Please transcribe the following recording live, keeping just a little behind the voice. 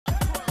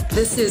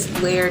This is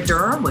Blair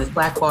Durham with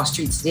Black Wall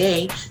Street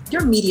Today,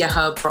 your media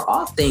hub for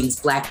all things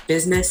Black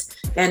business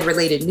and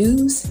related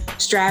news,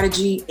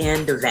 strategy,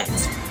 and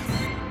events.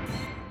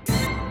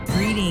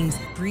 Greetings.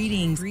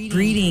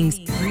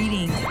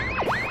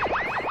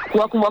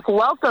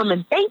 Welcome,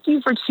 and thank you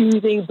for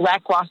choosing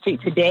Black Wall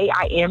Street Today.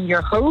 I am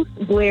your host,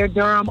 Blair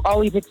Durham,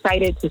 always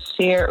excited to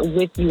share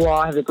with you all.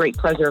 I have the great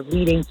pleasure of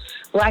leading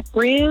Black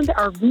Brand,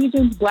 our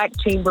region's Black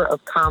Chamber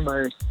of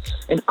Commerce.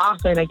 And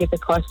often I get the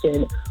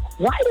question,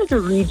 why does a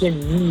region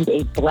need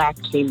a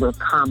Black Chamber of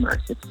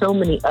Commerce? It's so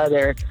many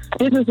other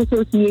business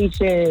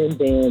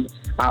associations and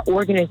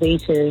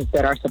organizations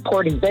that are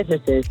supporting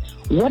businesses.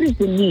 What is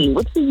the need?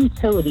 What's the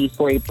utility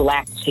for a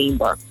Black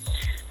Chamber?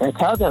 And I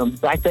tell them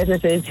Black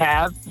businesses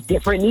have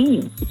different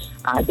needs.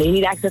 They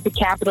need access to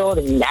capital,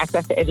 they need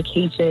access to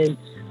education,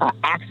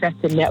 access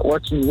to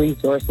networking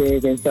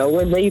resources. And so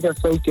we're laser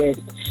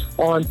focused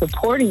on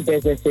supporting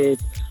businesses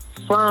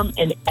from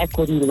an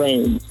equity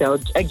lens. So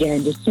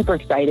again, just super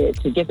excited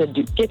to get to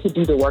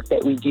do the work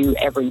that we do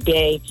every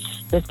day.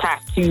 This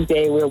past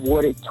Tuesday, we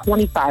awarded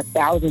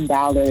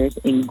 $25,000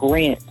 in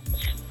grants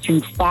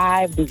to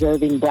 5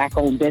 deserving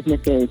Black-owned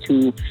businesses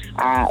who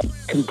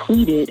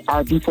completed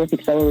our B-Force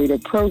Accelerator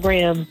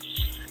program.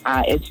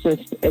 It's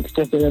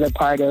just another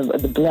part of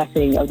the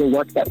blessing of the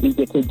work that we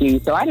get to do.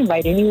 So I'd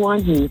invite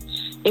anyone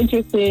who's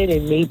interested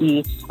in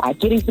maybe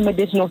getting some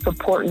additional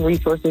support and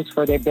resources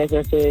for their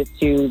businesses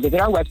to visit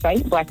our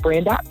website,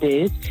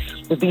 blackbrand.biz.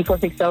 The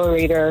B-Force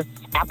Accelerator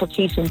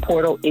application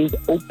portal is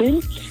open.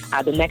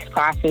 The next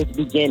classes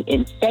begin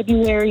in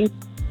February.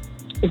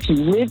 If you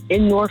live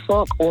in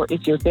Norfolk or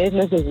if your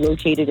business is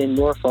located in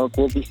Norfolk,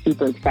 we'll be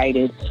super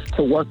excited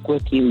to work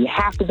with you. You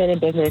have to have been in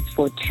business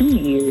for 2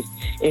 years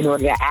in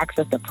order to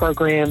access the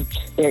program.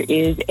 There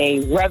is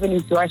a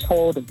revenue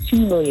threshold of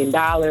 $2 million.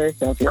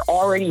 So if you're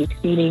already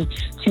exceeding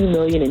 $2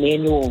 million in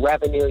annual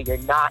revenue, you're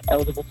not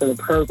eligible for the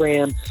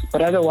program.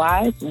 But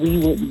otherwise, we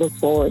would look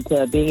forward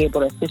to being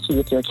able to assist you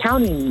with your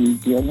accounting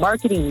needs, your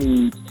marketing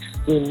needs,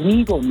 your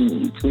legal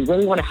needs. We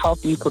really want to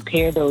help you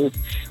prepare those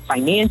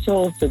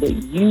financials so that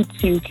you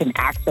too can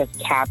access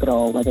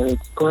capital, whether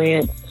it's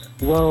grants,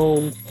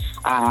 loans,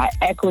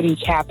 equity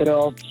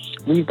capital.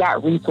 We've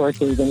got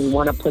resources, and we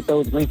want to put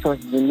those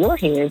resources in your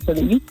hands so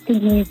that you can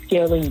continue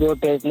scaling your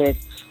business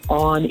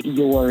on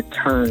your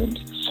terms.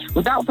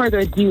 Without further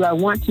ado, I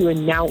want to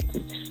announce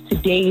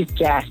today's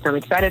guest. I'm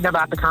excited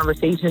about the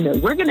conversation that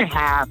we're going to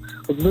have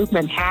with Luke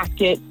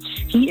Manhasket.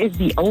 He is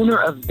the owner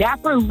of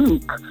Dapper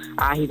Luke.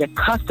 He's a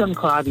custom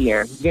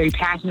clothier. He's very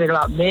passionate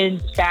about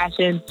men's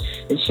fashion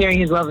and sharing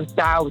his love and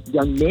style with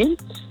young men.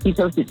 He's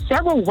hosted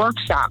several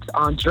workshops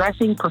on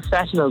dressing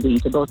professionally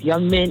to both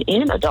young men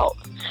and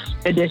adults.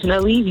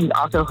 Additionally, he's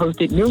also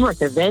hosted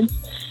numerous events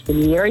in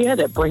the area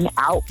that bring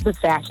out the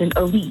fashion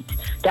elite.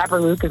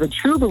 Dapper Luke is a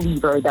true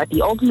believer that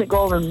the ultimate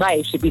goal in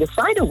life should be to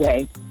find a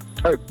way,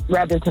 or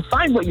rather to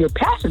find what you're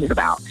passionate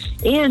about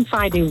and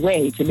find a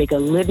way to make a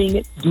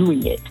living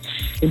doing it.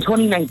 In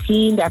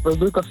 2019, Dapper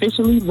Luke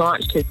officially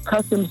launched his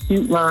custom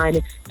suit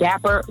line,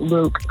 Dapper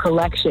Luke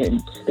Collection.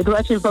 The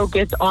collection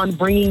focused on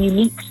bringing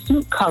unique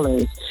suit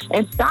colors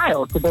and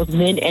styles to both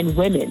men and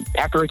women.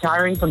 After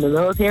retiring from the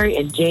military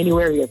in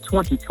January of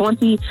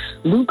 2020,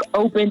 Luke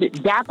opened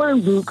Dapper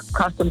Luke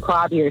Custom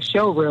Clothier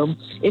Showroom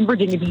in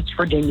Virginia Beach,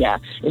 Virginia.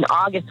 In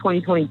August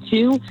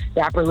 2022,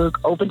 Dapper Luke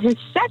opened his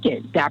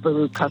second Dapper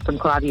Luke Custom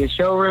Clothier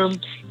Showroom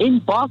in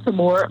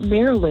Baltimore,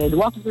 Maryland.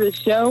 Welcome to the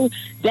show,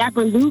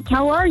 Dapper Luke.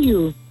 How are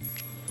you?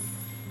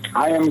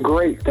 I am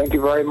great. Thank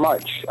you very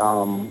much.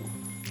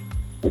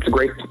 It's a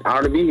great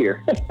honor to be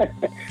here.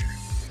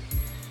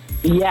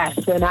 Yes,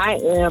 and I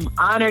am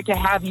honored to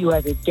have you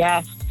as a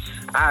guest.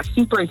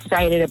 Super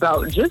excited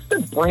about just the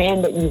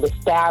brand that you've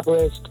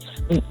established,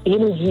 the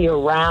energy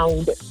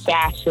around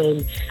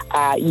fashion.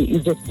 You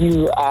just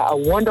do a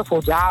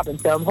wonderful job.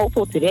 And so I'm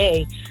hopeful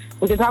today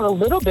we can talk a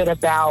little bit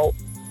about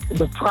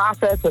the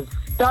process of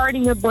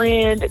starting a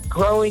brand,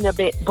 growing a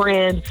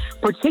brand,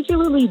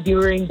 particularly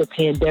during the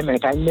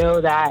pandemic. I know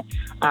that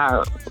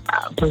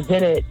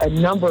presented a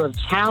number of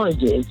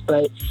challenges,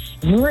 but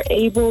you were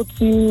able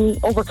to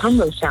overcome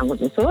those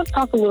challenges. So let's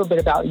talk a little bit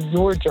about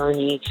your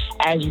journey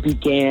as you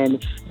began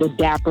the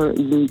Dapper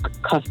Luke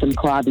Custom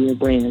Clothier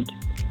brand.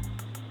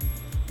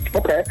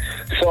 Okay.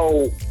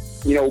 So,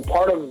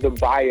 part of the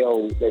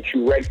bio that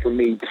you read for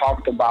me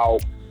talked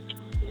about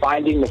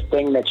finding the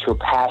thing that you're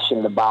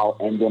passionate about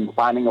and then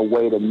finding a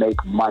way to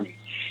make money.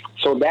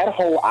 So that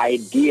whole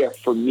idea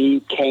for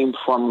me came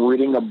from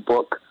reading a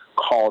book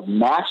called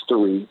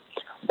Mastery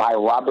by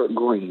Robert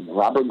Greene.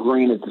 Robert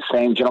Greene is the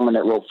same gentleman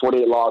that wrote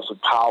 48 Laws of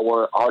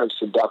Power, Art of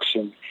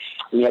Seduction.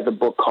 He has a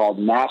book called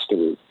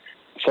Mastery.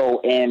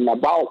 So in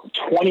about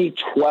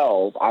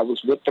 2012, I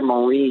was with the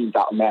Marines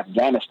out in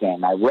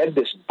Afghanistan. I read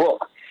this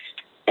book,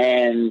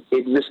 and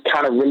it just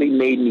kind of really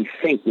made me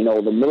think, the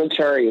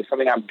military is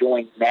something I'm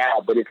doing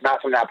now, but it's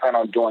not something I plan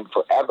on doing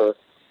forever.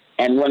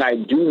 And when I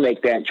do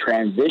make that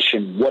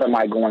transition, what am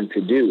I going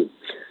to do?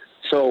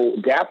 So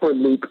Dapper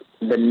Luke,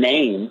 the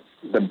name,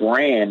 the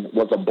brand,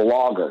 was a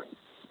blogger.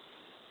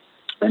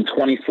 in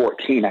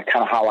 2014. That's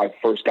kind of how I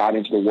first got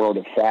into the world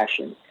of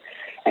fashion.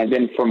 And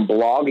then from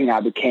blogging, I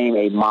became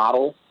a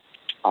model.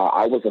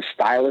 I was a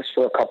stylist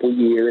for a couple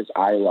years.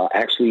 I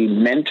actually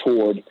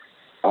mentored,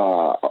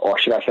 or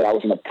should I say I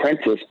was an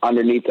apprentice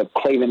underneath of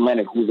Clavin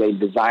Leonard, who's a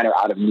designer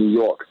out of New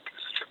York.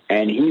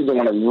 And he's the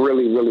one that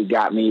really, really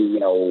got me,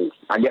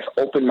 I guess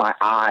opened my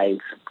eyes,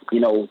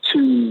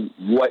 to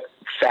what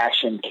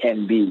fashion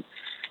can be.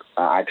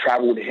 I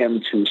traveled with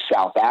him to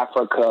South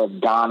Africa,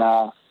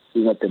 Ghana.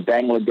 We went to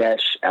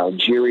Bangladesh,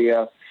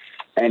 Algeria.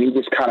 And he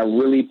just kind of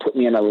really put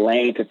me in a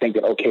lane to think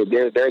that, okay,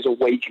 there's a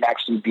way you can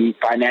actually be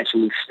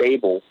financially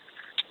stable,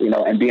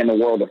 and be in the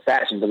world of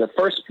fashion. But at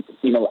first,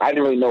 I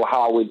didn't really know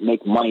how I would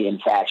make money in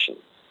fashion.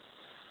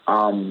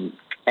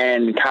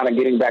 And kind of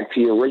getting back to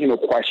your original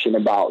question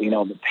about,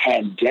 the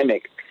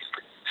pandemic.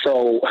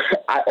 So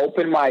I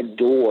opened my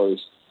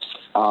doors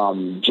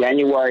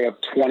January of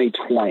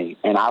 2020,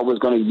 and I was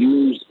going to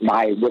use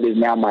what is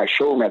now my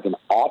showroom as an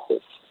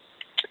office.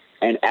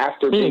 And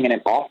after being in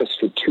an office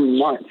for 2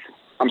 months,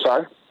 I'm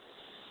sorry?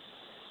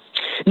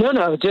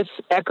 No, just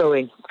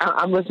echoing.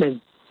 I'm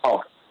listening.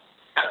 Oh.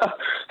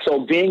 So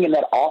being in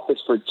that office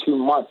for 2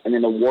 months and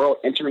then the world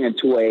entering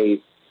into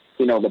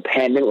the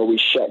pandemic where we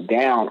shut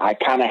down, I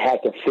kind of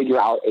had to figure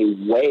out a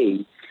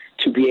way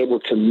to be able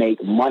to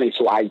make money.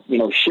 So I,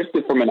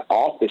 shifted from an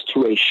office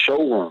to a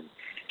showroom,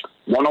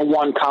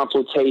 one-on-one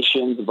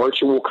consultations,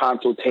 virtual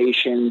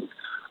consultations,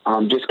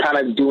 just kind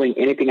of doing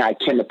anything I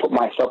can to put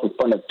myself in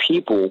front of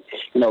people,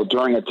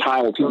 during a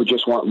time where people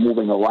just weren't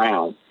moving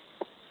around.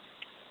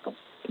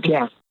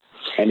 Yeah.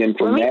 And then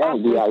from there,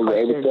 we were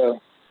able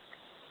to...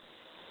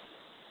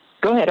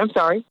 Go ahead. I'm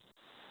sorry.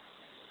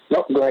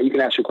 No, go ahead. You can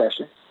ask your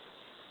question.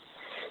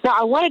 Now,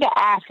 I wanted to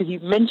ask, because you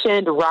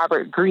mentioned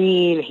Robert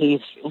Greene.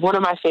 He's one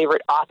of my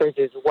favorite authors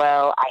as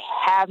well. I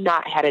have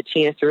not had a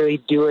chance to really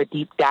do a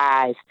deep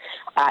dive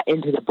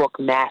into the book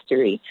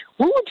Mastery.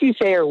 What would you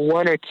say are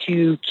one or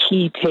two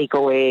key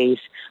takeaways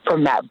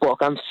from that book?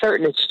 I'm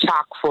certain it's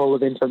chock full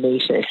of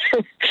information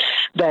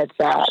that's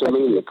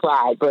absolutely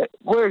applied, but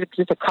what are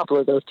just a couple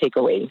of those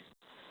takeaways?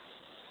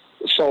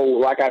 So,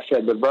 like I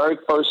said, the very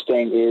first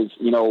thing is,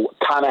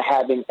 kind of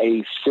having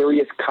a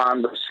serious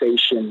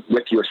conversation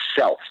with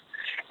yourself.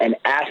 And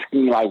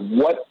asking,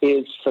 what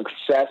is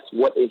success?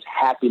 What is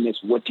happiness?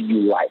 What do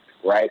you like,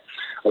 right?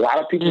 A lot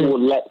of people will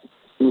let,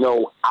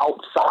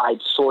 outside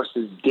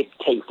sources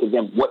dictate to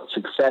them what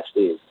success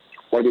is,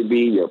 whether it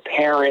be your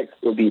parents,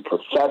 it be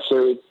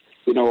professors.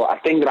 A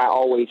thing that I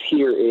always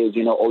hear is,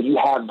 you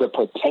have the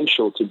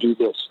potential to do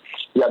this.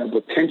 You have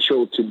the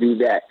potential to do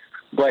that.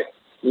 But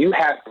you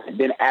have to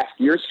then ask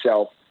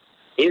yourself,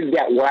 is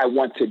that what I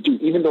want to do?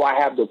 Even though I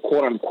have the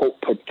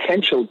quote-unquote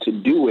potential to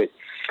do it,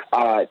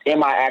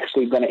 am I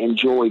actually going to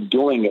enjoy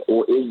doing it,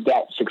 or is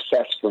that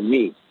success for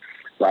me?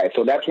 Right.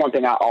 So that's one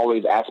thing I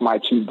always ask my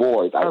 2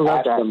 boys. I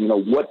ask them,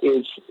 what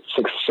is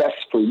success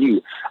for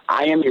you?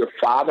 I am your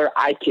father.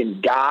 I can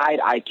guide.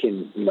 I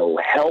can,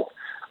 help.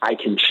 I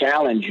can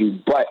challenge you,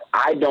 but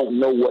I don't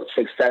know what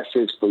success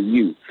is for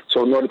you.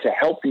 So in order to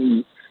help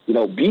you,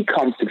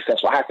 become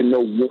successful, I have to know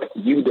what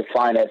you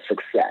define as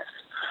success.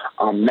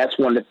 That's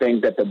one of the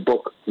things that the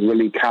book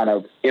really kind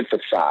of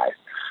emphasized.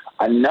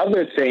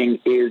 Another thing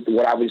is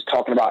what I was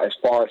talking about as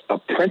far as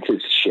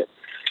apprenticeship.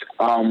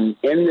 In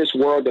this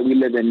world that we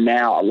live in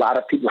now, a lot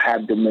of people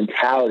have the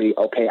mentality,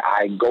 okay,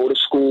 I go to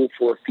school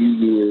for a few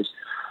years.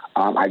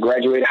 I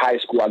graduate high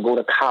school. I go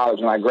to college.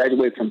 When I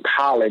graduate from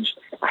college,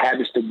 I have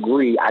this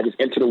degree. I just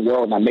enter the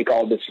world and I make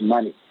all this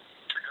money.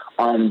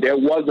 There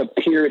was a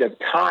period of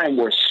time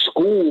where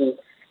school,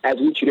 as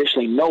we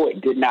traditionally know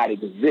it, did not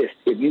exist.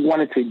 If you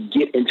wanted to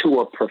get into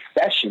a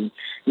profession,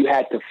 you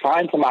had to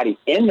find somebody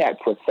in that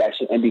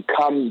profession and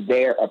become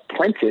their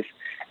apprentice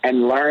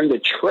and learn the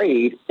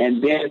trade.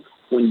 And then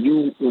when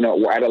you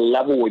were at a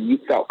level where you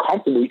felt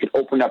comfortable, you could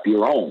open up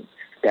your own.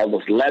 That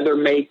was leather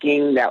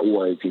making, that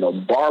was,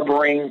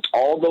 barbering,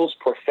 all those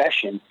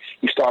professions.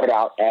 You started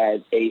out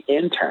as an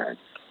intern.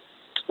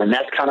 And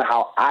that's kind of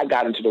how I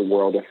got into the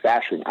world of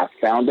fashion. I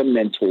found a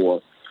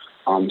mentor,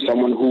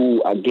 someone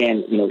who,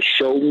 again,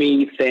 showed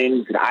me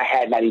things that I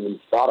had not even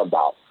thought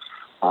about.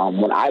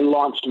 When I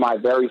launched my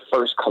very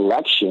first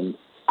collection,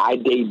 I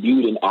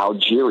debuted in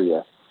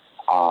Algeria,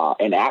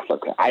 in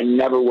Africa. I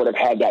never would have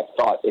had that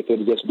thought if it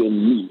had just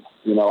been me.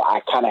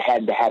 I kind of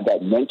had to have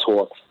that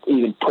mentor to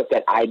even put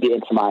that idea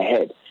into my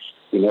head.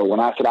 When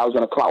I said I was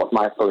going to come out with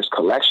my first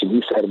collection,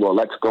 he said, well,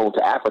 let's go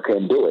to Africa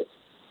and do it.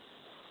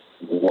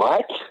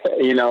 What? But,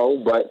 he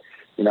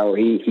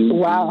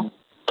wow.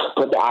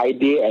 put the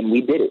idea and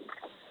we did it.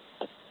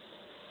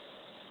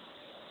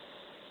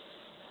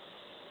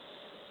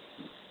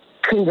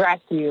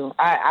 Congrats to you.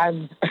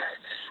 I'm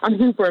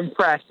super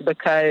impressed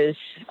because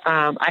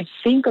I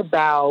think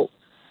about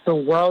the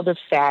world of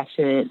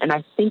fashion and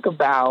I think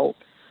about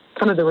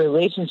kind of the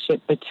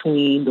relationship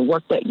between the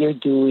work that you're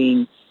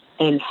doing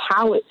and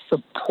how it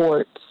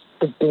supports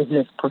the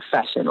business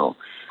professional.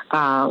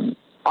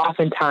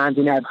 Oftentimes,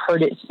 I've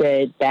heard it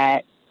said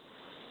that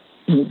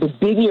the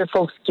bigger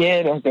folks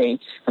get as they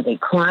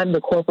climb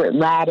the corporate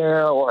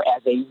ladder or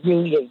as they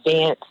really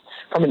advance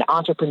from an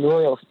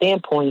entrepreneurial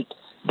standpoint,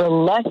 the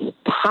less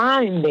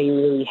time they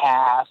really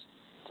have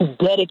to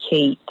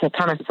dedicate to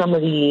kind of some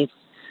of these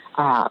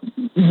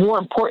more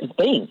important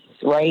things,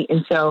 right?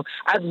 And so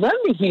I'd love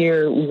to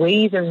hear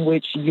ways in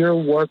which you're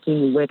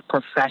working with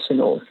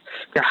professionals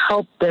to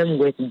help them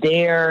with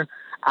their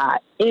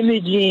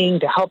imaging,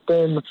 to help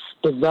them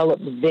develop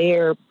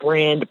their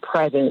brand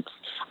presence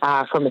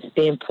from a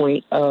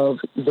standpoint of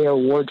their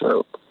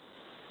wardrobe.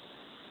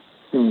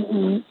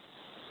 Mm-hmm.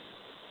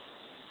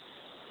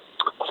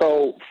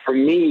 So for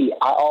me,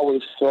 I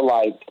always feel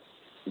like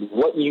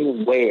what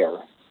you wear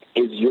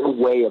is your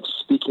way of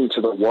speaking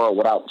to the world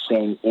without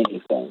saying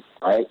anything,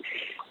 right?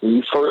 When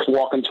you first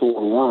walk into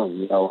a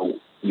room,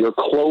 your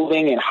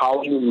clothing and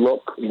how you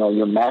look,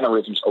 your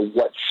mannerisms are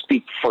what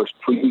speak first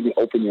before you even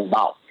open your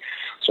mouth.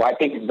 So I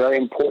think it's very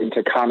important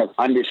to kind of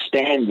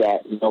understand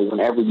that,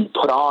 whenever you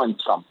put on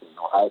something,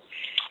 right?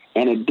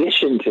 In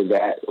addition to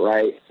that,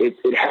 right, it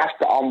has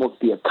to almost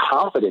be a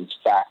confidence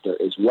factor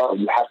as well.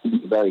 You have to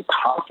be very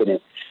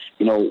confident,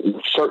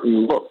 with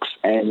certain looks.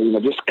 And,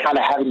 just kind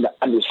of having the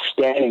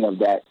understanding of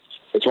that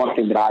is one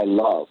thing that I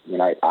love.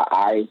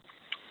 I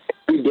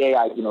every day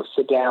I,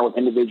 sit down with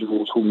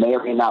individuals who may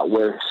or may not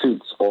wear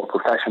suits or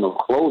professional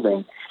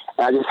clothing,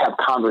 and I just have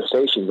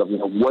conversations of,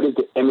 what is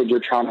the image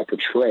you're trying to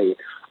portray?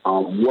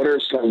 What are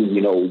some,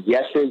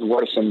 yeses?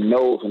 What are some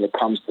no's when it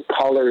comes to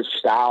colors,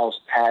 styles,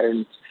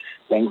 patterns,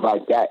 things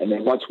like that? And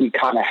then once we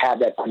kind of have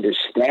that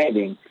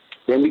understanding,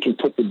 then we can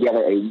put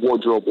together a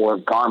wardrobe or a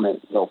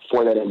garment,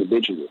 for that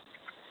individual.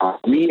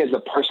 Me as a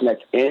person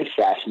that's in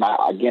fashion, I,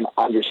 again,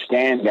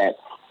 understand that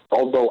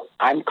although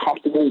I'm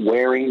comfortable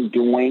wearing,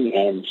 doing,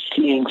 and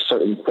seeing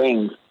certain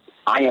things,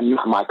 I am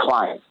not my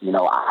client.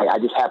 I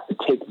just have to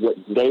take what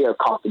they are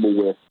comfortable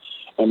with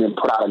and then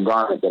put out a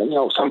garment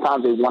that,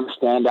 sometimes they want to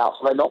stand out.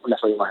 So I don't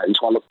necessarily want to. They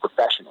just want to look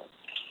professional.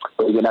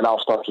 But again, that all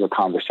starts with a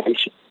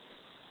conversation.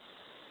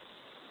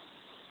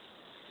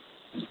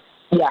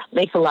 Yeah,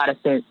 makes a lot of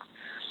sense.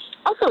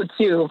 Also,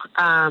 too,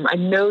 I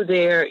know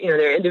there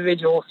are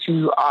individuals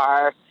who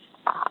are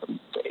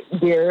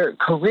they're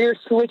career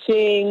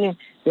switching.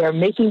 They're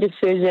making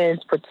decisions,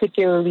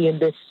 particularly in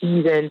this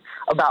season,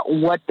 about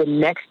what the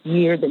next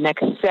year, the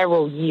next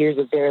several years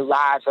of their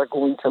lives are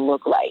going to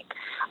look like.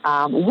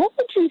 What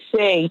would you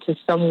say to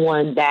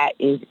someone that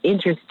is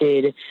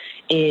interested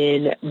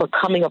in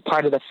becoming a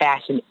part of the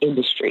fashion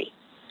industry?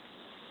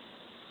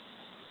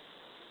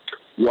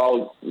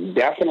 Well,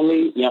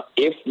 definitely,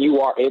 if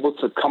you are able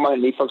to come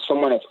underneath of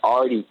someone that's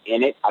already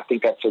in it, I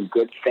think that's a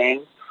good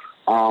thing.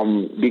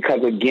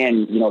 Because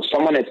again,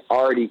 someone that's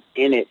already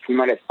in it,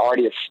 someone that's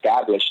already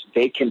established,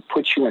 they can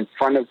put you in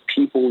front of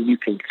people. You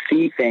can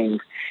see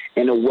things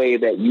in a way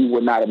that you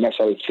would not have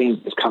necessarily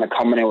seen, just kind of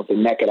coming in with the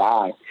naked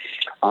eye.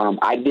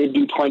 I did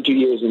do 22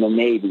 years in the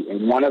Navy,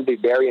 and one of the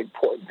very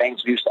important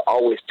things we used to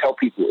always tell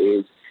people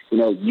is,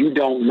 you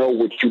don't know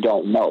what you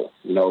don't know,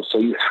 so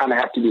you kind of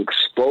have to be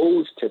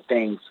exposed to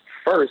things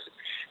first.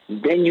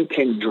 Then you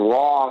can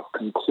draw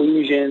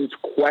conclusions,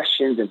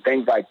 questions, and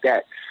things like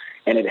that.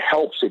 And it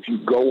helps if you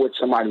go with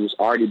somebody who's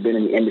already been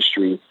in the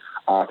industry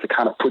to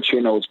kind of put you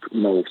in those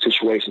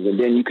situations, and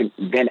then you can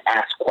then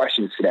ask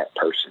questions to that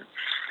person.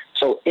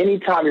 So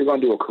anytime you're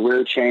going to do a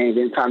career change,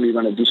 anytime you're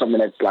going to do something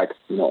that's like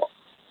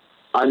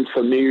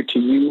unfamiliar to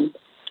you,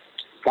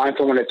 find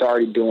someone that's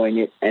already doing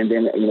it, and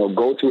then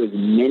go to as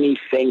many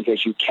things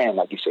as you can,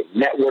 like you said,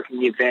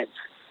 networking events,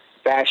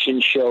 fashion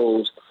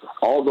shows,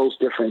 all those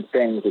different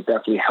things that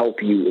definitely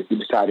help you if you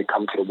decide to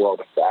come to the world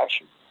of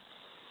fashion.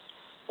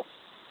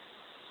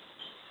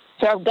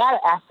 So I've got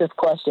to ask this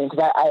question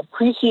because I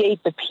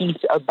appreciate the piece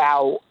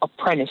about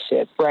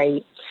apprenticeship,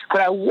 right?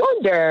 But I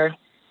wonder,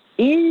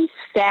 is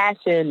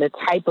fashion the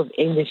type of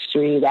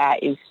industry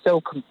that is so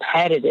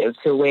competitive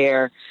to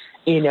where,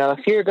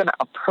 if you're going to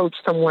approach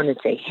someone and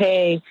say,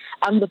 hey,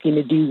 I'm looking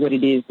to do what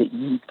it is that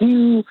you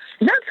do,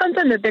 is that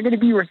something that they're going to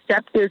be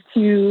receptive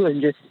to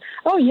and just,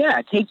 oh,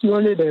 yeah, take you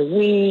under their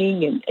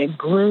wing and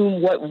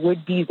groom what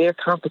would be their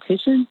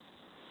competition?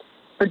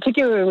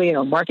 Particularly in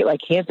a market like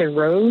Hampton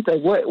Roads,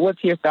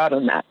 what's your thought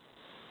on that?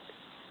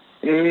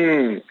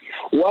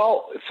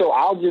 Well, so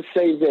I'll just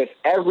say this: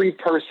 every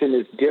person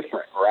is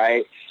different,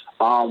 right?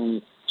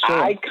 Sure.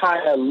 I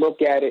kind of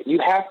look at it. You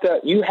have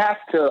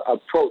to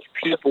approach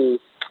people.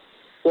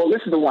 Well,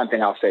 this is the one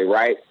thing I'll say,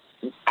 right?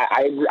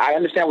 I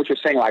understand what you're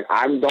saying. Like,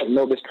 I don't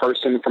know this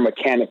person from a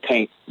can of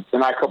paint.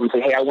 Then I come up and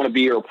say, hey, I want to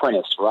be your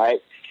apprentice,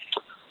 right?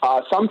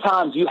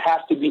 Sometimes you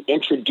have to be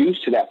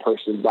introduced to that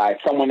person by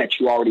someone that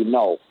you already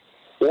know.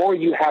 Or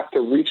you have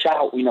to reach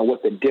out,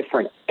 with a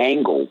different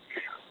angle.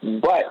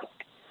 But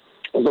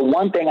the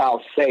one thing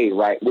I'll say,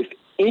 right, with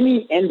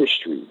any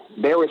industry,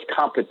 there is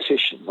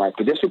competition, right?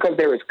 But just because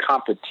there is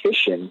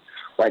competition,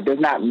 right,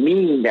 does not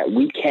mean that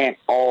we can't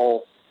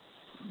all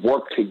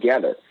work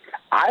together.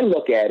 I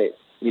look at it,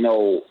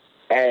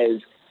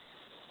 as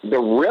the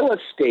real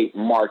estate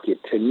market,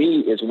 to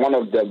me, is one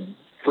of the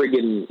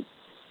friggin'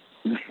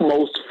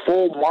 most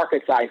full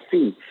markets I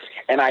see.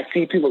 And I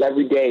see people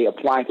every day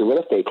applying to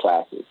real estate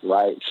classes,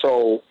 right?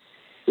 So,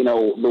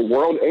 the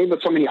world,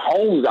 there's so many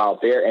homes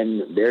out there,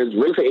 and there's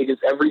real estate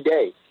agents every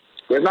day.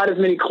 There's not as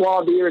many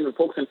Claudiers and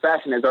folks in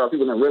fashion as there are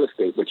people in real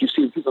estate, but you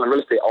see people in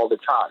real estate all the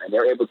time, and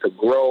they're able to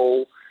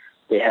grow.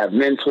 They have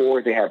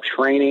mentors. They have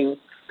training.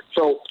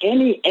 So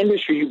any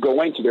industry you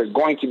go into, there's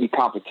going to be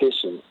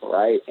competition,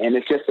 right? And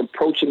it's just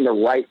approaching the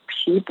right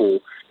people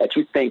that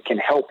you think can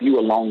help you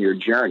along your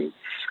journey.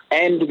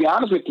 And to be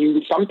honest with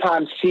you,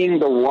 sometimes seeing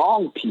the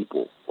wrong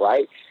people,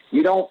 right?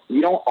 You don't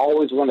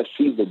always want to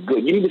see the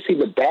good. You need to see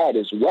the bad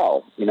as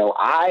well.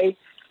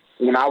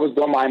 When I was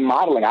doing my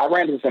modeling, I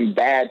ran into some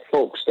bad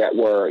folks that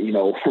were,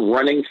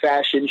 running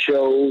fashion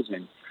shows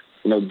and,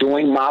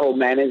 doing model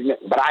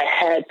management. But I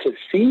had to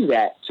see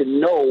that to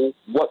know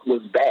what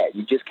was bad.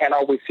 You just can't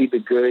always see the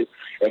good.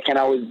 It can't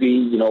always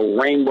be,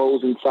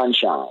 rainbows and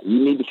sunshine.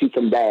 You need to see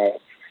some bad.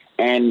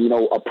 And,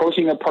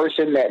 approaching a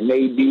person that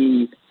may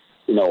be,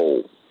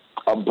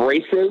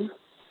 abrasive,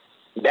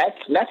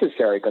 that's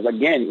necessary. Because,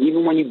 again,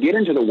 even when you get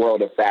into the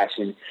world of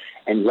fashion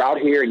and you're out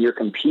here and you're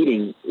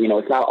competing,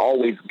 it's not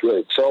always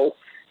good. So,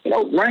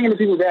 running into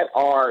people that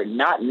are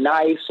not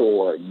nice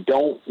or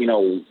don't,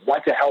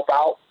 want to help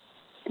out,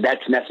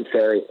 that's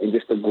necessary in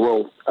just the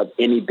growth of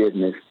any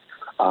business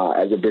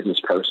as a business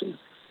person.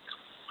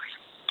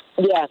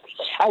 Yeah,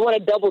 I want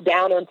to double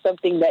down on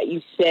something that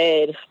you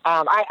said.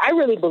 I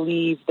really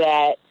believe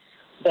that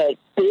the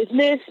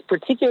business,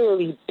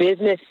 particularly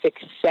business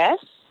success,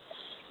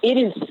 it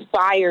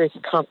inspires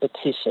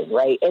competition,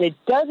 right? And it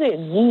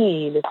doesn't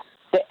mean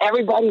that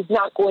everybody's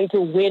not going to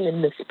win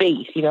in the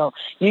space. You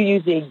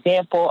use the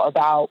example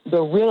about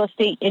the real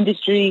estate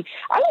industry.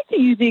 I like to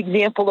use the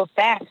example of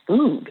fast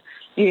food.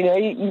 You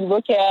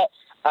look at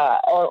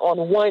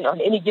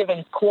on any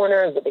given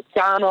corner, there's a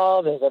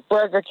McDonald's, there's a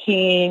Burger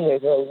King,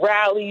 there's a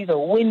Rally's, a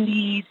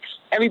Wendy's.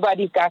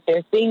 Everybody's got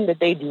their thing that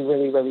they do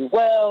really, really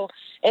well.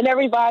 And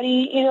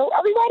everybody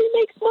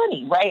makes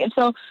money, right? And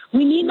so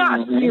we need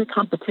not fear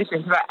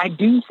competition. But I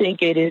do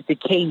think it is the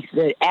case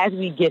that as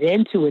we get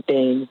into a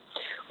thing,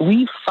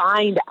 we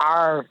find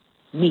our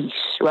niche,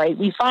 right?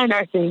 We find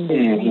our thing that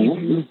we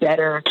do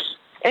better.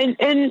 And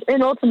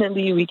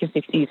ultimately we can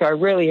succeed. So I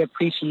really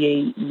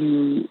appreciate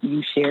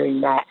you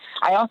sharing that.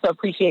 I also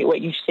appreciate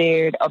what you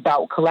shared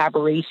about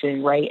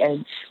collaboration, right?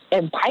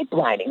 And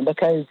pipelining,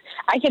 because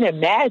I can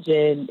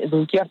imagine,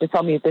 Luke, you have to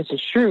tell me if this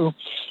is true,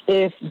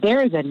 if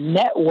there is a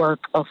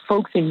network of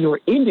folks in your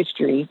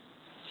industry,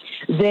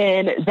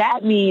 then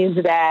that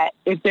means that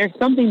if there's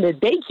something that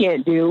they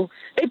can't do,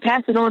 they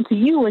pass it on to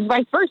you and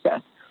vice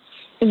versa.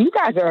 And you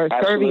guys are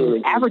serving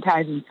as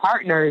advertising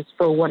partners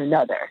for one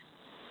another.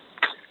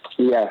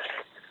 Yes.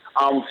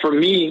 For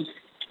me,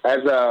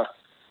 as a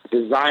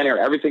designer,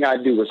 everything I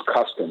do is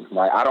custom,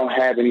 right? I don't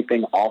have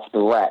anything off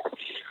the rack.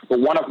 But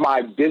one of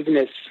my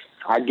business,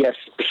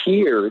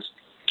 peers,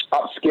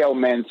 Upscale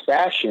Men's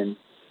Fashion,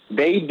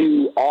 they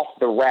do off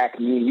the rack,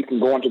 meaning you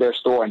can go into their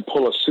store and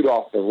pull a suit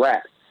off the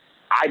rack.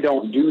 I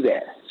don't do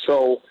that.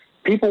 So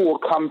people will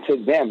come to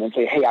them and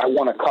say, hey, I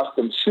want a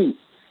custom suit.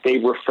 They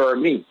refer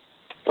me.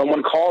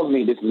 Someone calls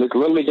me, this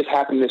literally just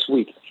happened this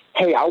week.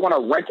 Hey, I want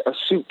to rent a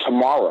suit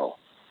tomorrow.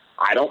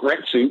 I don't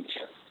rent suits,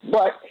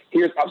 but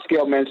here's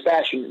Upscale Men's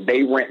Fashion.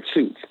 They rent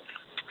suits.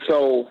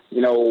 So,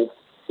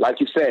 like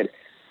you said,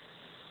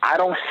 I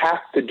don't have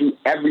to do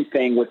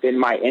everything within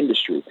my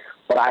industry,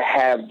 but I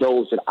have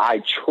those that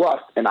I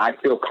trust and I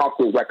feel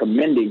comfortable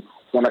recommending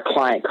when a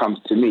client comes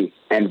to me,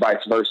 and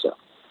vice versa.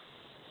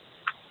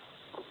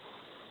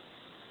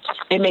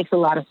 It makes a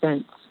lot of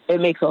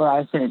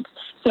sense.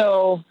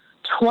 So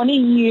 20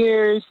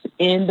 years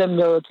in the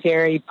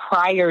military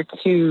prior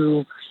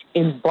to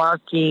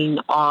embarking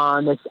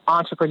on this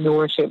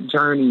entrepreneurship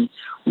journey,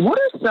 what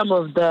are some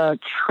of the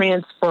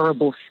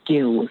transferable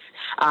skills?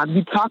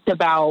 You talked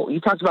about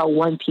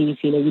one piece,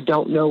 you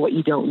don't know what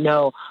you don't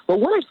know, but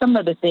what are some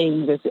of the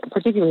things,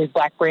 particularly as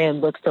Black Brand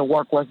looks to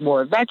work with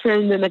more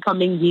veterans in the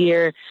coming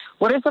year,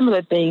 what are some of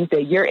the things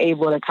that you're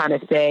able to kind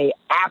of say,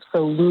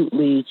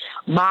 absolutely,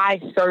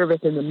 my service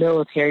in the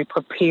military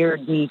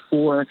prepared me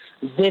for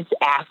this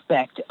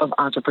aspect of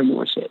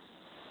entrepreneurship?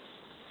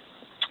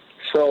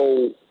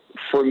 So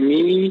for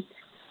me,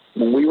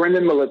 when we were in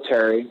the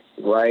military,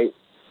 right,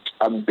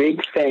 a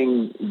big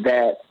thing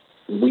that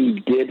we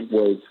did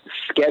was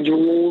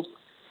schedules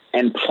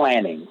and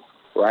planning,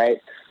 right?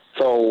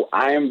 So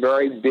I am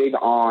very big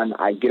on,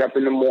 I get up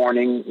in the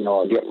morning,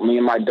 get me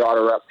and my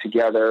daughter up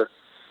together,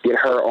 get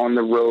her on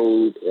the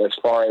road as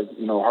far as,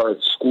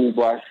 her school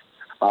bus.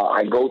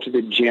 I go to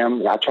the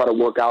gym. I try to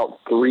work out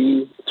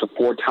 3 to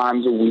 4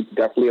 times a week,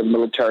 definitely a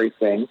military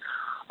thing.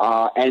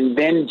 And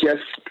then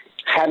just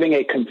having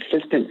a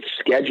consistent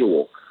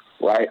schedule,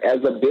 right?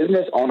 As a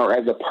business owner,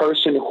 as a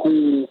person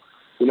who,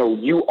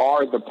 you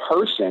are the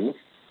person,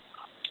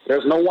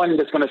 there's no one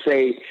that's going to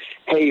say,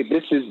 hey,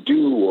 this is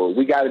due or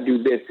we got to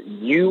do this.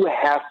 You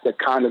have to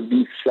kind of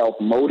be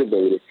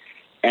self-motivated,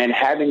 and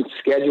having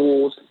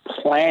schedules,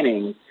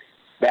 planning,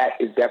 that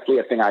is definitely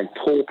a thing I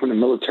pull from the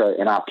military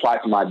and I apply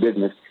to my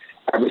business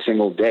every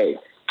single day,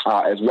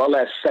 as well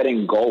as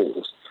setting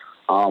goals.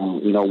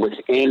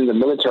 Within the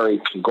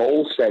military,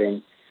 goal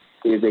setting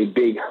is a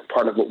big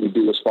part of what we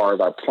do as far as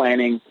our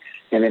planning,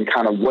 and then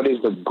kind of what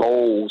is the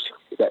goals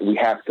that we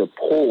have to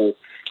pull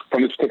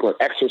from this particular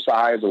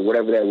exercise or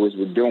whatever that was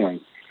we're doing.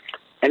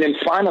 And then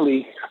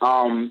finally,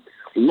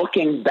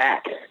 looking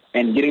back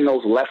and getting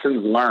those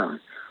lessons learned,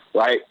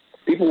 right?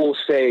 People will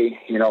say,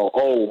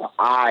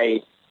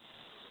 I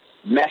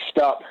messed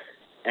up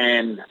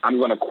and I'm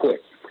going to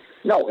quit.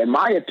 No, in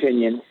my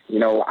opinion,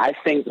 I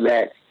think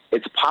that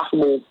it's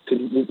possible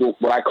to do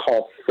what I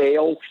call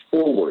fail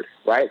forward,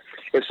 right?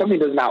 If something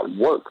does not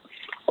work,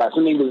 or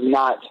something does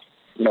not,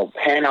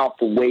 pan out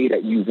the way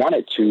that you want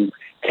it to,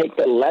 take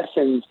the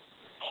lessons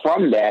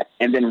from that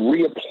and then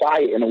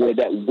reapply it in a way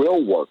that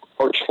will work,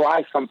 or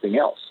try something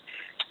else,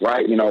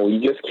 right? You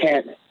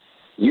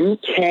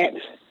can't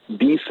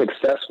be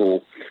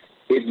successful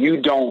if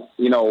you don't,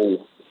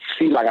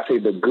 see, like I say,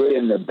 the good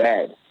and the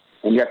bad,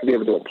 and you have to be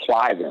able to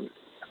apply them.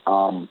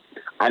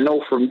 I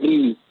know for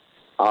me,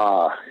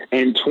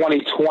 in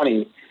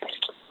 2020, it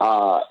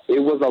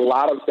was a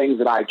lot of things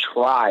that I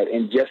tried,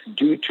 and just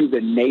due to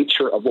the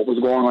nature of what was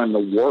going on in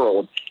the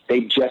world,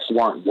 they just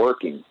weren't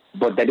working.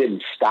 But that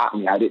didn't stop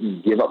me. I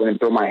didn't give up and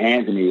throw my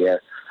hands in the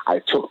air. I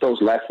took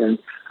those lessons,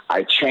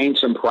 I changed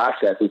some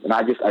processes, and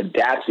I just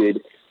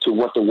adapted to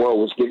what the world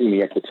was giving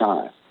me at the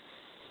time.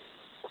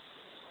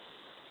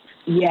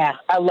 Yeah,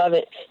 I love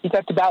it. You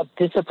talked about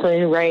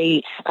discipline,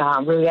 right?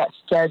 Really that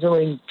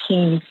scheduling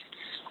piece,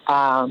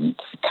 kind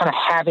of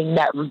having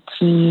that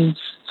routine,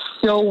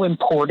 so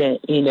important,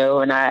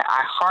 and I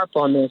harp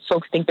on this.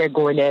 Folks think they're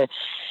going to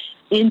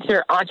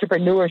enter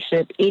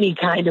entrepreneurship any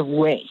kind of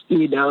way,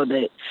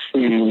 that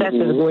success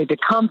is going to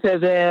come to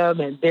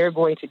them and they're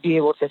going to be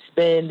able to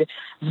spend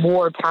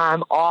more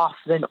time off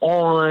than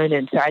on.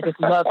 And so I just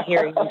love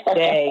hearing you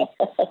say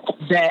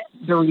that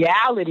the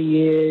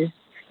reality is,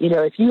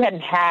 if you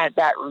hadn't had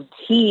that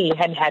routine,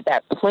 hadn't had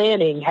that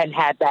planning, hadn't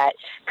had that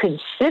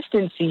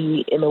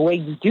consistency in the way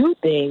you do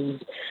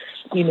things,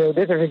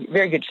 there's a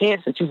very good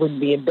chance that you wouldn't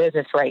be in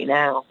business right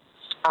now.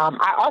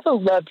 I also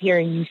loved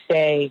hearing you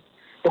say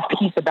the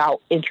piece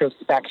about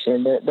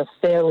introspection, the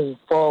failing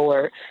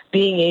forward,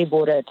 being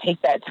able to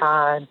take that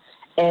time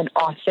and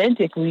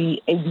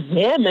authentically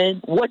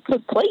examine what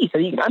took place so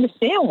you can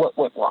understand what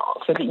went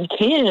wrong, so that you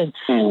can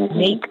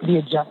make the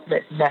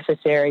adjustments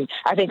necessary.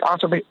 I think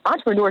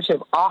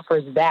entrepreneurship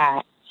offers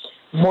that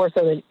more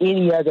so than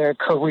any other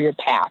career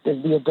path,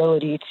 is the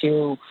ability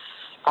to,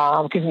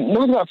 because no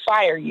one's going to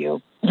fire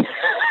you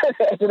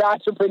as an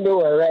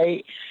entrepreneur,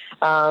 right?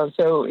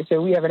 So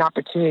we have an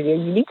opportunity, a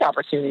unique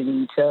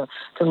opportunity to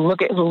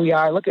look at who we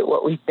are, look at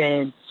what we've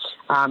been,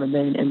 and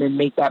then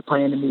make that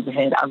plan to move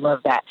ahead. I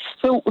love that.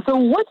 So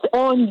what's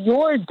on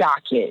your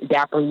docket,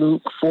 Dapper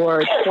Luke,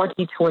 for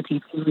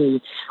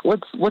 2023?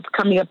 What's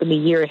coming up in the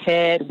year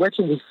ahead? Where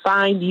can we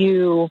find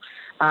you?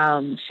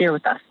 Share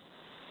with us.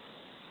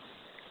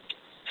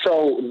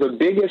 So the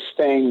biggest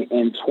thing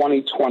in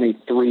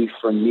 2023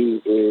 for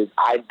me is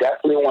I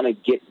definitely want to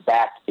get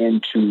back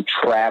into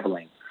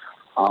traveling.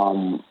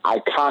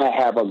 I kind of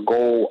have a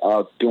goal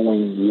of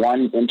doing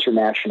one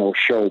international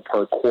show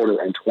per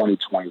quarter in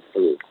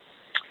 2023.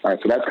 All right,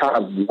 so that's kind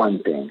of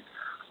one thing.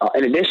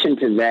 In addition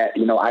to that,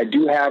 I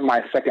do have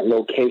my second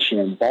location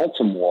in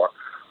Baltimore,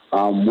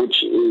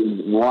 which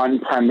is run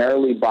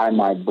primarily by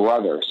my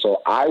brother.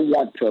 So I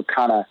want to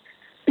kind of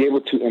be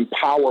able to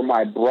empower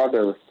my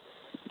brother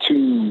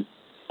to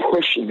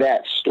push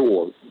that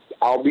store.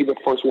 I'll be the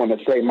first one to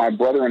say my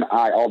brother and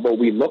I, although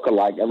we look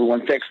alike,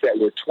 everyone thinks that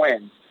we're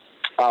twins.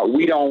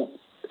 We don't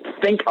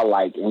think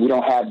alike, and we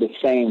don't have the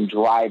same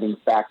driving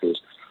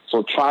factors.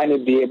 So trying to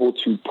be able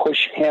to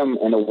push him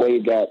in a way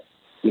that,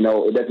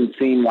 it doesn't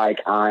seem like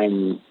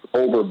I'm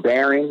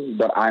overbearing,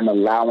 but I'm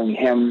allowing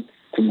him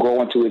to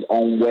go into his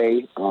own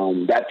way,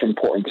 that's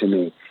important to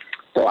me.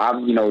 So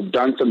I've,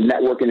 done some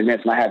networking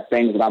events, and I have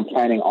things that I'm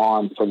planning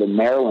on for the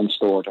Maryland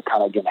store to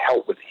kind of get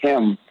help with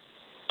him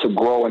to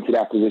grow into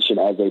that position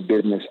as a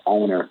business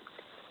owner.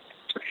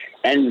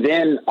 And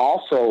then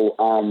also,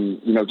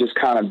 just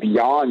kind of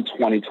beyond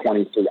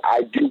 2023,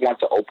 I do want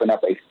to open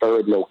up a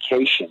third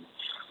location.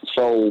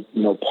 So,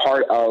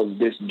 part of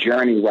this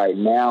journey right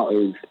now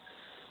is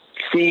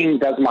seeing,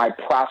 does my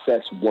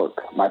process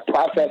work? My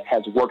process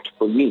has worked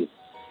for me.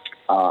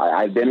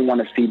 I then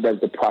want to see,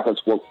 does the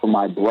process work for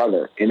my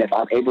brother? And if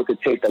I'm able to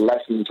take the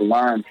lessons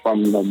learned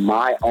from,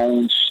 my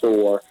own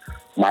store,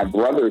 my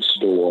brother's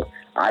store,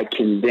 I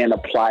can then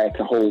apply it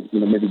to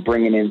maybe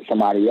bringing in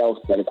somebody else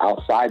that is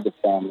outside the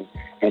family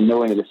and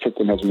knowing that the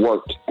system has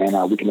worked, and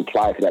we can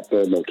apply it to that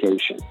third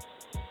location.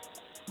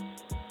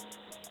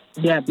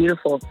 Yeah,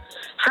 beautiful.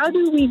 How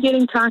do we get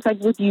in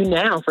contact with you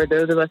now for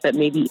those of us that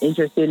may be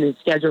interested in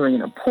scheduling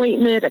an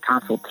appointment, a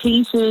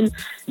consultation?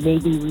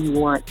 Maybe we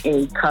want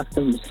a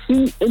custom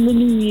suit in the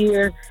new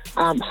year.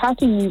 How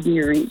can you be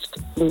reached,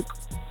 Luke?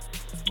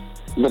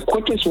 The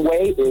quickest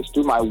way is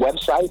through my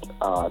website,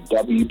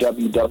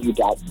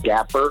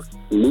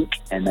 www.dapperluke,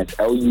 and that's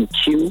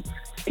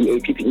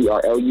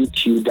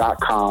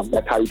DAPPERLUQ.com.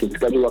 That's how you can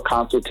schedule a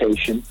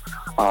consultation.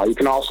 You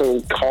can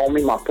also call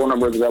me. My phone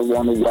number is available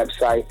on the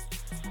website.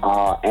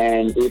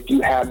 And if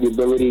you have the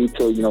ability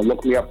to,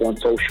 look me up on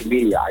social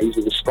media, I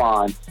usually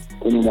respond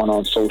to anyone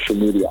on social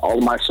media. All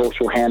of my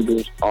social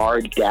handles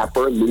are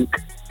Dapper Luke,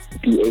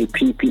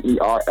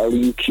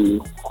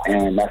 DAPPERLUQ,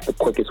 and that's the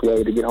quickest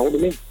way to get hold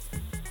of me.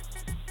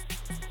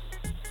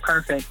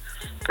 Perfect.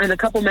 In the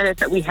couple minutes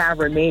that we have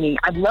remaining,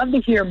 I'd love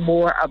to hear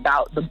more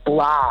about the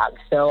blog.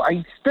 So are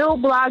you still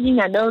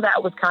blogging? I know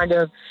that was kind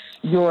of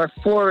your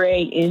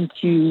foray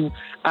into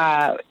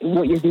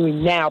what you're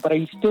doing now, but are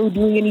you still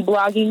doing any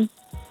blogging?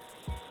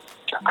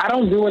 I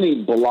don't do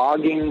any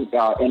blogging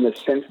in the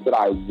sense that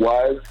I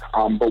was,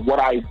 but what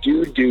I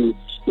do,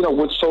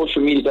 with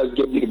social media does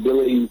give the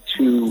ability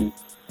to,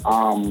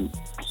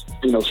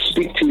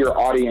 speak to your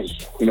audience,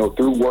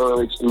 through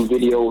words, through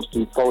videos,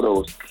 through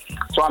photos.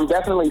 So I'm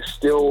definitely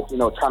still,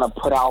 trying to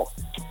put out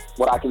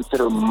what I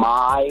consider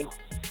my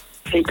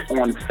take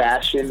on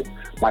fashion,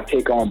 my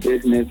take on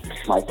business,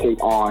 my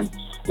take on,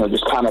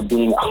 just kind of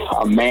being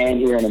a man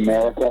here in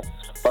America.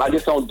 But I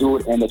just don't do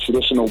it in the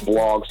traditional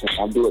blogs.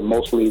 I do it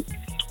mostly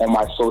on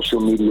my social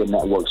media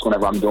networks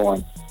whenever I'm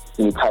doing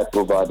any type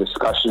of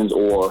discussions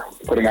or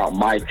putting out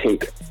my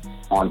take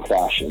on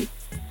fashion.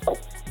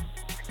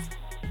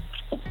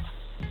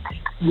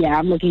 Yeah,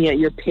 I'm looking at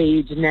your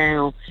page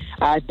now.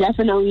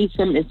 Definitely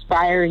some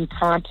inspiring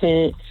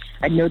content.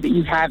 I know that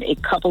you have a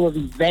couple of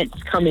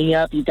events coming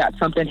up. You've got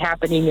something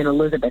happening in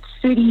Elizabeth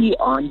City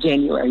on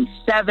January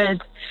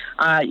 7th.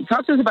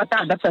 Talk to us about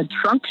that. That's a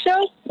trunk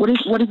show?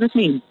 What does this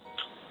mean?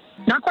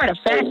 Not quite a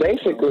fashion. So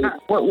basically,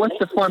 what's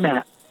the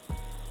format?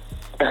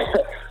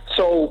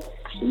 So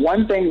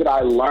one thing that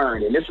I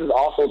learned, and this is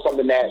also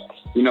something that,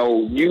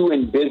 you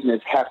in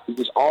business have to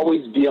just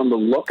always be on the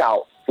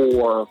lookout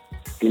for,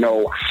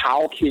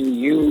 how can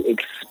you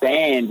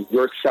expand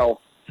yourself?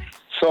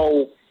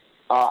 So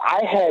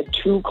I had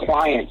 2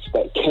 clients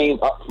that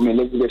came up from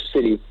Elizabeth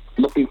City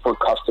looking for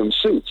custom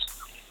suits.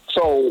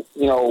 So,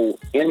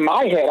 in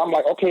my head, I'm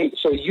like, okay,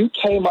 so you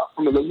came up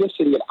from Elizabeth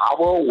City an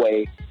hour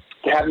away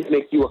to have me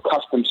make you a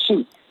custom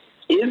suit.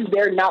 Is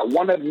there not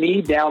one of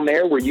me down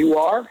there where you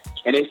are?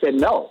 And they said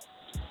no.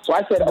 So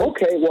I said,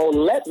 okay, well,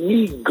 let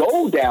me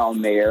go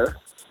down there,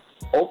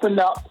 open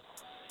up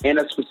in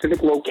a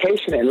specific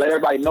location and let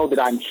everybody know that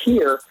I'm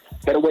here.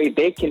 That way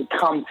they can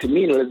come to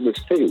me in Elizabeth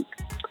City.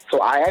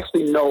 So I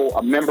actually know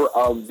a member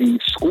of the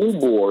school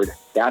board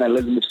down in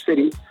Elizabeth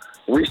City,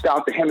 reached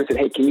out to him and said,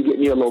 hey, can you get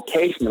me a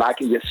location that I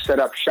can just set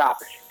up shop?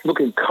 People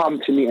can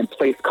come to me and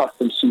place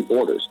custom suit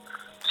orders.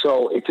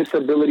 So it's this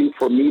ability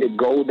for me to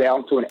go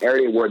down to an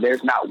area where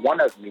there's not one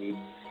of me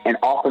and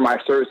offer my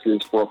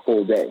services for a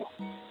full day.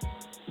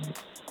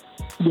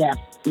 Yeah,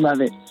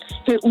 love it.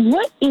 So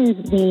what is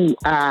the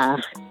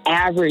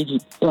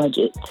average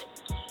budget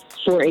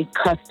for a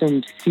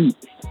custom suit,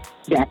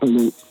 Dapper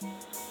Luke?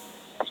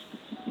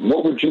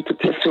 What would you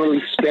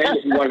potentially spend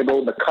if you wanted to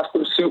go the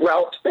custom suit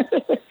route?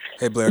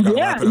 Hey, Blair,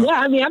 yeah.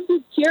 I mean, I'm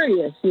just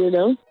curious,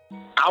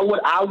 I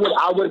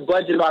would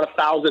budget about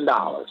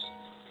 $1,000.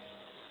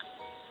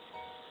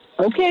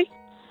 Okay.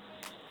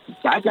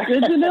 That's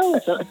good to know.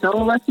 Some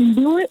of us can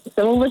do it.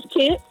 Some of us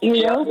can't,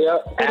 Yeah,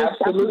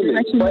 absolutely.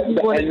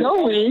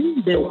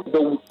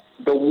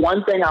 The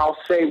one thing I'll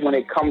say when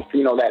it comes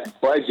to, that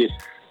budget,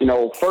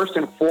 first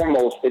and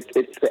foremost,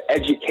 it's the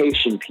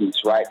education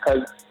piece, right?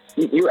 Because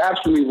you're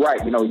absolutely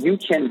right. You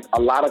can a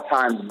lot of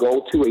times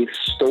go to a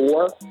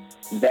store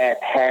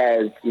that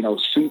has,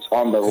 suits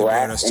on the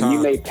rack, and you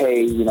may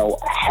pay,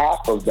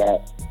 half of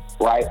that,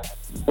 right?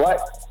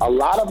 But a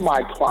lot of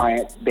my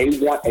clients, they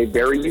want a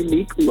very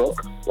unique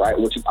look, right,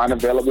 which is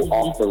unavailable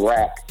off the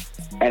rack.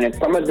 And then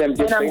some of them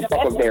just based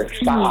off of their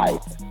size.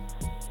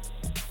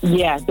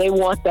 Yeah, they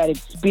want that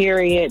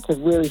experience of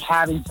really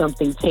having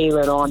something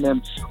tailored on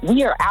them.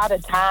 We are out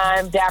of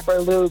time, Dapper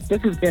Luke.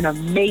 This has been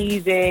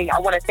amazing. I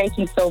want to thank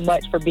you so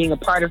much for being a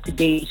part of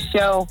today's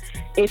show.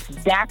 It's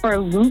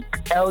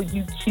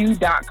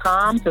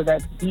DapperLuke.com. So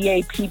that's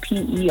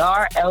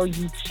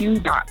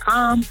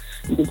DAPPERLUQ.com.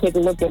 You can take a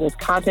look at his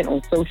content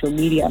on social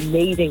media.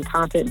 Amazing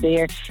content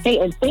there. Hey,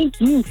 and thank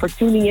you for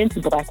tuning in to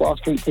Black Wall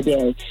Street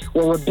today,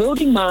 where we're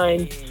building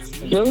minds,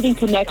 building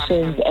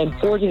connections, and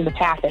forging the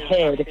path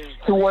ahead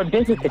toward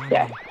business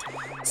success.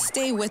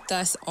 Stay with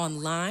us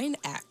online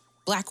at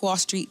Black Wall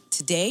Street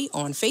Today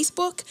on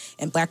Facebook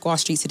and Black Wall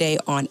Street Today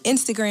on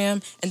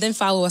Instagram, and then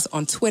follow us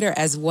on Twitter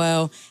as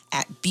well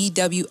at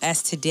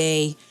BWS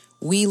Today.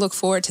 We look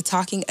forward to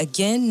talking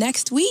again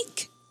next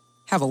week.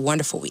 Have a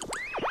wonderful week.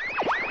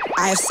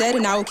 I have said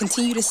and I will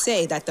continue to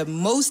say that the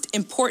most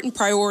important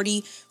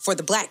priority for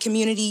the Black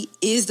community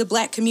is the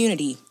Black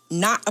community,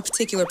 not a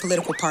particular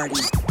political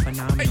party.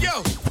 Phenomenal. Hey,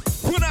 yo,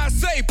 when I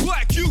say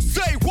black, you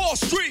say Wall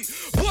Street.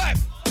 Black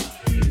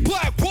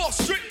Wall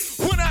Street.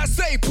 When I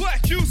say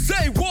black, you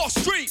say Wall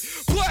Street.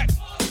 Black.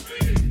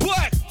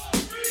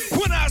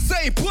 When I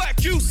say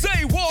black, you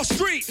say Wall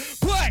Street.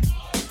 Black.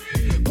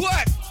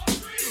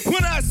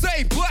 When I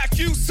say black,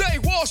 you say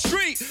Wall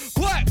Street.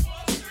 Black.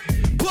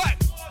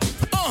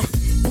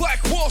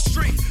 Black Wall Wall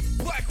Street.